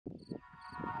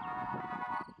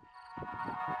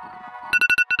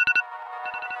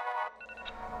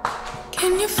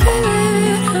Can you feel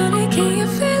it, honey? Can you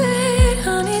feel it,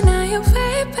 honey? Now you're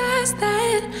way past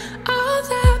that. All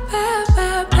that bad,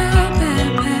 bad, bad, bad,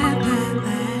 bad, bad,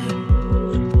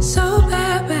 bad. So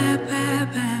bad, bad,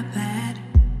 bad, bad, bad.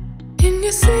 Can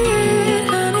you see it,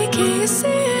 honey? Can you see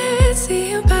it?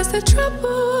 See you past the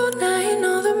trouble. Now you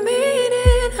know the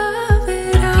meaning of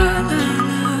it all.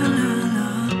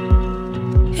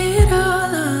 It all.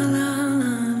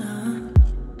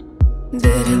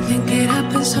 Didn't think it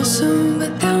happened so soon,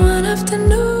 but that one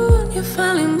afternoon you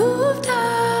finally moved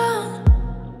on.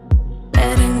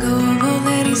 Letting go of all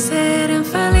that he said and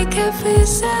finally kept for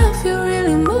yourself. You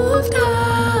really moved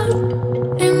on.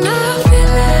 And I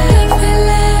feel it, feel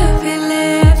it, feel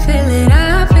it, feel it.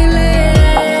 I feel it,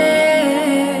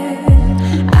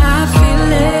 I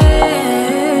feel it.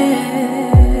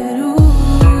 Ooh.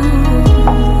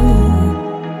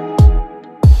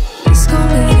 It's gonna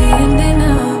be the ending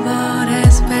of all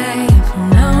that's bad. From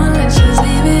now on, let's just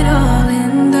leave it all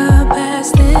in the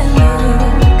past and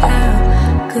look how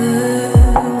good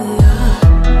we are.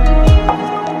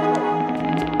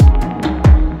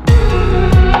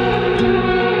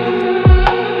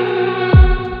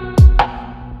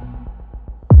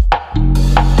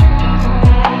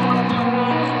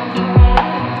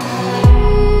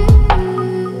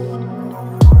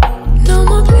 No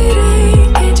more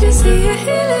bleeding, can't you see you're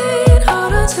healing?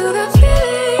 Hold on to that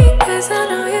feeling, 'cause I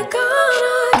know you're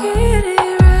gonna get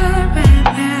it right, right,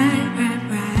 right, right,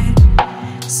 right.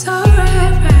 So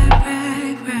right, right,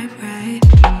 right, right, right.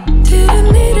 Didn't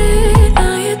need it,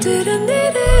 now you didn't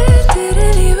need it.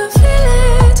 Didn't even feel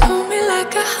it. Told me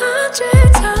like 100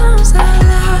 times out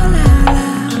loud, loud,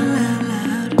 loud, loud,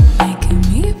 loud. Making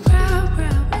me proud,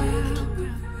 proud, proud,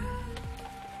 proud, proud.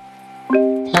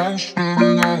 I'm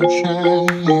standing outside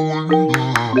the window.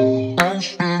 I'm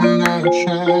standing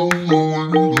outside the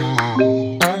window.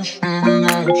 I'm standing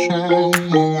outside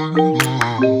the window.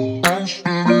 I'm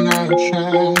standing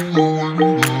outside the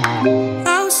window.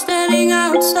 I was standing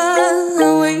outside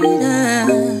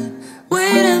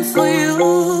waiting for you.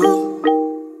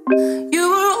 You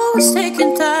were always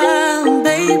taking time,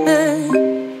 baby,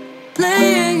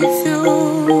 playing it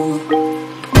through.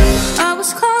 I was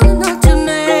calling out your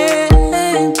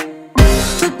name,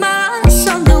 with my eyes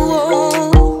on the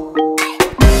wall.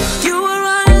 You were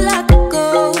running like a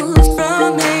ghost from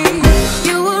me.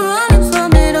 You were running from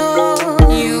it all.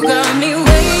 You got me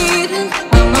waiting,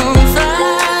 I'm on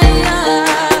fire.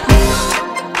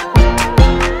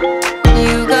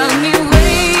 You got me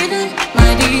waiting, my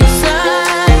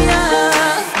desire.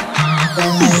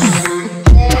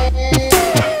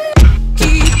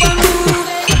 Keep on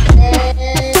moving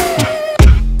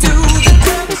to the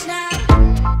purpose now.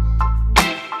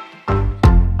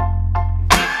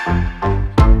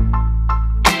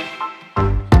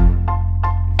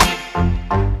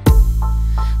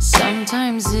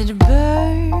 Sometimes it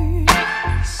burns,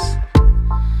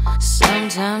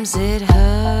 sometimes it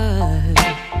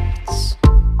hurts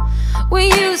when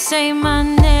you say my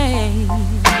name,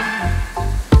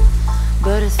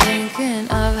 but thinking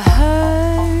of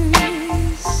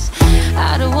hers,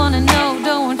 I don't wanna know,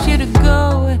 don't want you to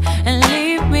go and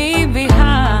leave me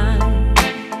behind.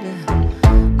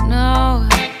 No,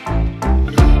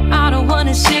 I don't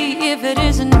wanna see if it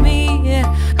isn't me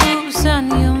who's on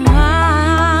your mind.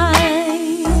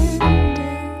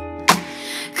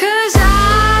 'Cause I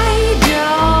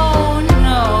don't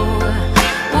know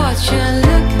what you're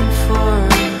looking for.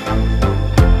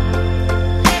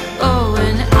 Oh,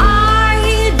 and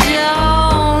I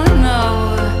don't know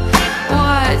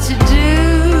what to do.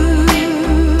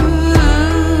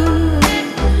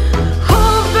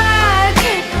 Hold back,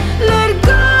 let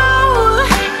go.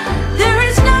 There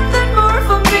is nothing more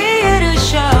for me to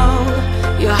show.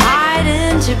 You're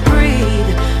hiding to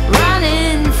breathe,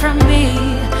 running from me.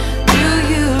 Do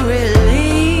you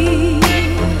really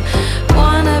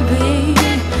wanna be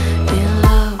in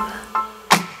love?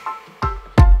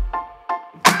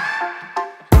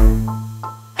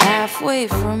 Halfway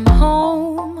from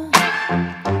home,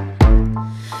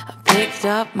 I picked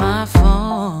up my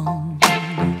phone.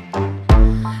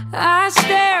 I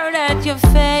stared at your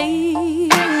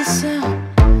face,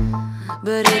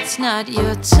 but it's not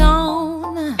your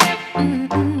tone.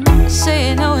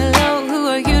 Saying oh hello, who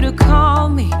are you to call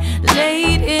me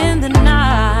late in the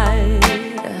night?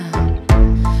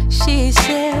 She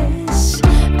says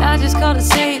I just called to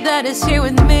say that it's here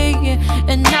with me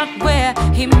and not where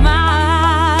he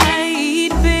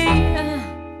might be.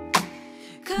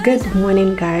 Good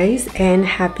morning guys and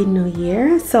happy new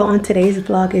year. So on today's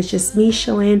vlog is just me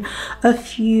showing a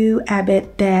few habits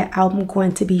that I'm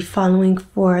going to be following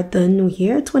for the new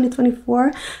year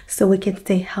 2024 so we can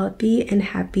stay healthy and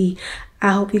happy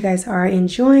I hope you guys are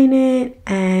enjoying it,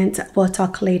 and we'll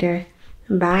talk later.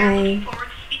 Bye. Forward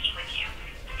to speaking with you.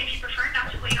 If you prefer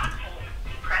not to wait on hold,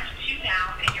 press 2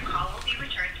 now and your call will be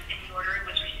returned in the order it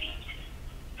was received.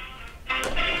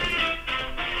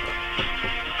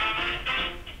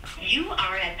 You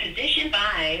are at position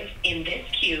 5 in this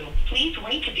queue. Please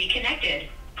wait to be connected.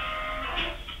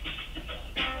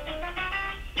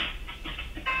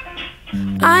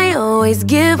 I always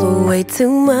give away too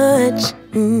much.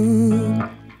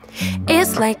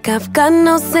 It's like I've got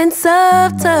no sense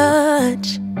of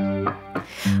touch.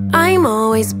 I'm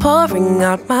always pouring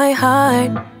out my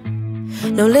heart,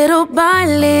 no little by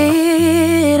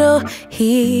little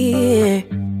here.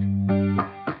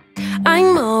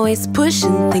 I'm always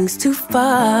pushing things too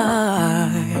far.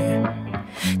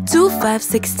 2, 5,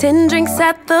 6, 10 drinks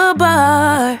at the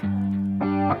bar.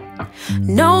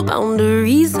 No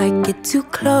boundaries, I get too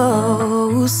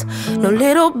close. No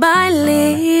little by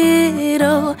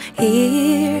little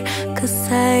here. 'Cause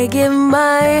I give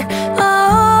my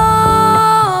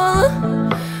all.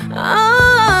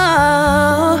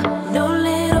 Oh, no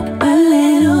little by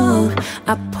little,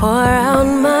 I pour out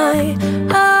my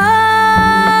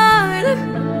heart.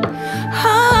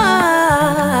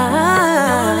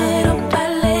 Little by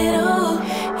little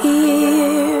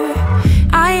here.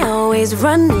 I always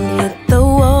run and hit the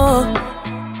wall.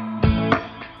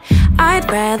 I'd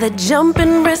rather jump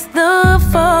and risk the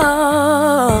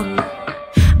fall.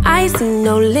 I see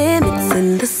no limits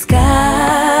in the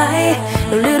sky.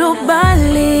 No little by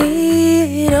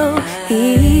little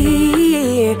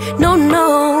here. No, no,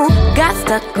 got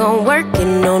stuck on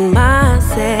working on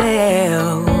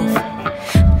myself.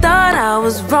 Thought I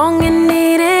was wrong and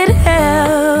needed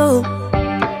help,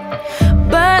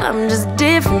 but I'm just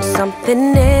different,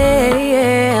 something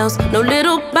else. No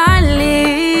little by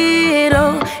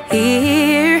little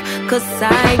here. 'Cause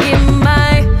I give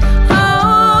my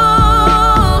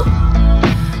all.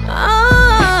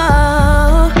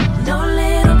 Oh, no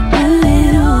little by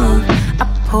little, I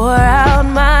pour out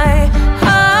my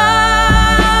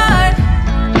heart.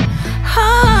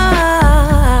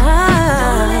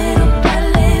 No little by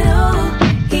little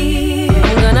here.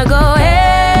 I'm gonna go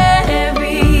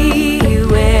everywhere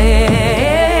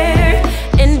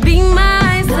and be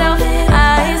myself,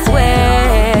 I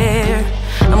swear.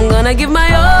 I'm gonna give my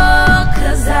all,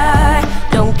 'cause I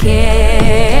don't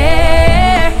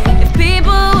care if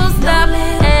people stop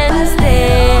and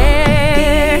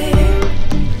stare.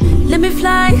 Let me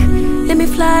fly, let me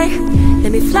fly,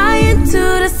 let me fly into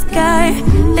the sky.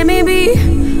 Let me be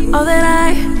all that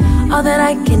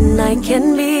I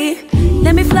can be.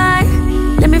 Let me fly,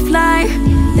 let me fly,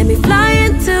 let me fly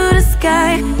into the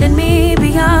sky. Let me be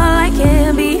all I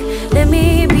can be. Let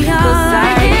me be all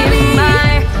I can be.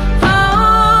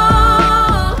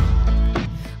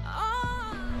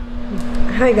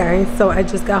 Hi guys, so I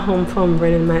just got home from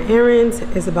running my errands.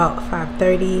 It's about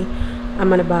 5:30.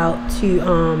 I'm about to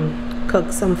cook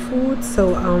some food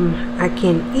so I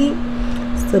can eat.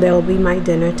 So that will be my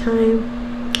dinner time.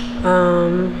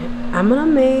 I'm gonna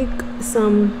make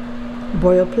some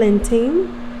boiled plantain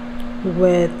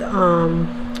with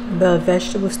the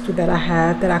vegetable stew that I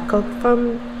have that I cooked from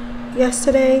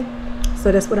yesterday.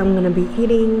 So that's what I'm gonna be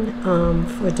eating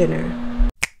for dinner.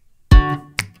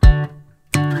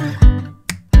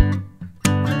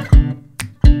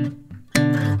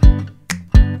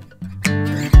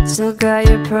 Still got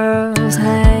your pearls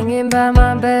hanging by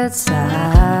my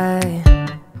bedside.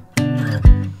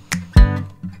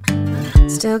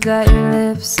 Still got your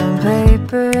lips on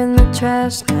paper in the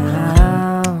trash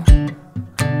now.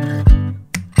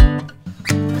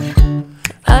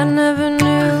 I never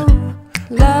knew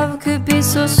love could be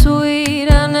so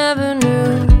sweet. I never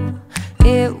knew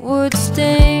it would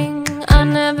sting. I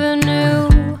never knew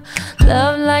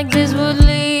love like this would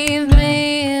leave me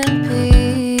in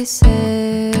pieces.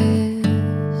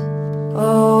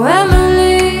 Oh,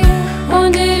 Emily,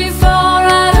 when did you fall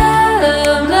right out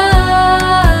of love?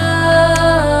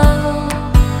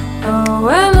 Oh,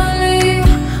 Emily,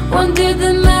 when did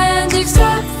the magic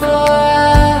stop for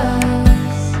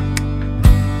us?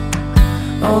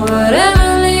 Oh, but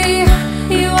Emily,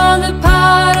 you are the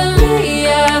part of me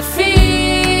I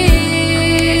fear.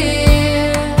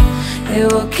 It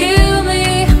will kill me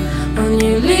when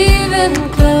you leave and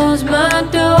close my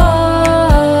door.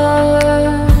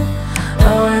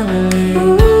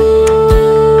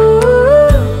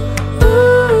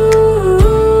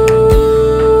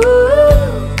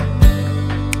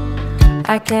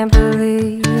 I can't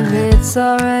believe it's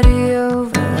already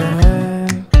over.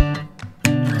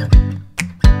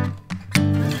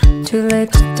 Too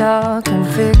late to talk and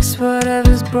fix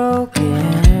whatever's broken.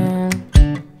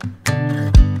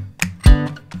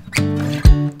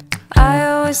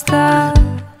 always thought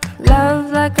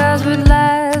love like ours would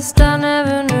last. I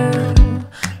never knew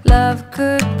love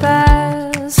could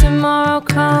pass. Tomorrow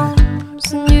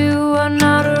comes and you are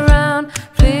not around.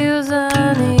 Feels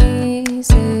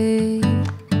uneasy.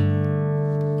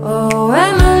 Oh,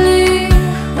 Emily,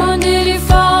 when did you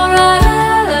fall right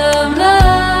out of love?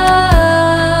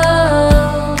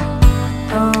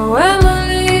 Oh,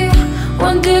 Emily,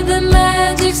 when did the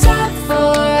magic stop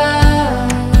for us?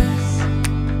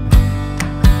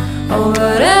 Oh,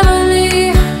 but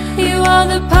Emily, you are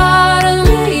the part of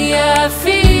me I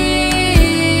fear.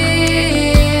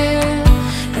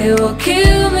 It will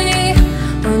kill me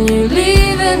when you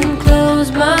leave and close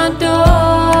my door.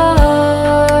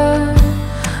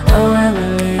 Oh,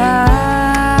 Emily,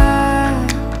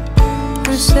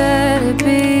 who said it'd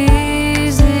be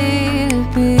easy to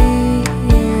be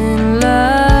in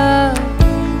love?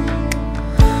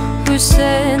 Who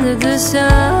said that the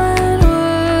sun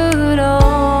would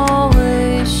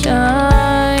always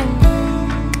shine?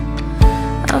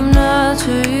 I'm not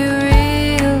sure you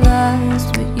realized,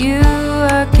 but you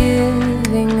are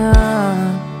giving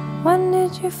up. When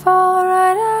did you fall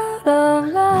right out?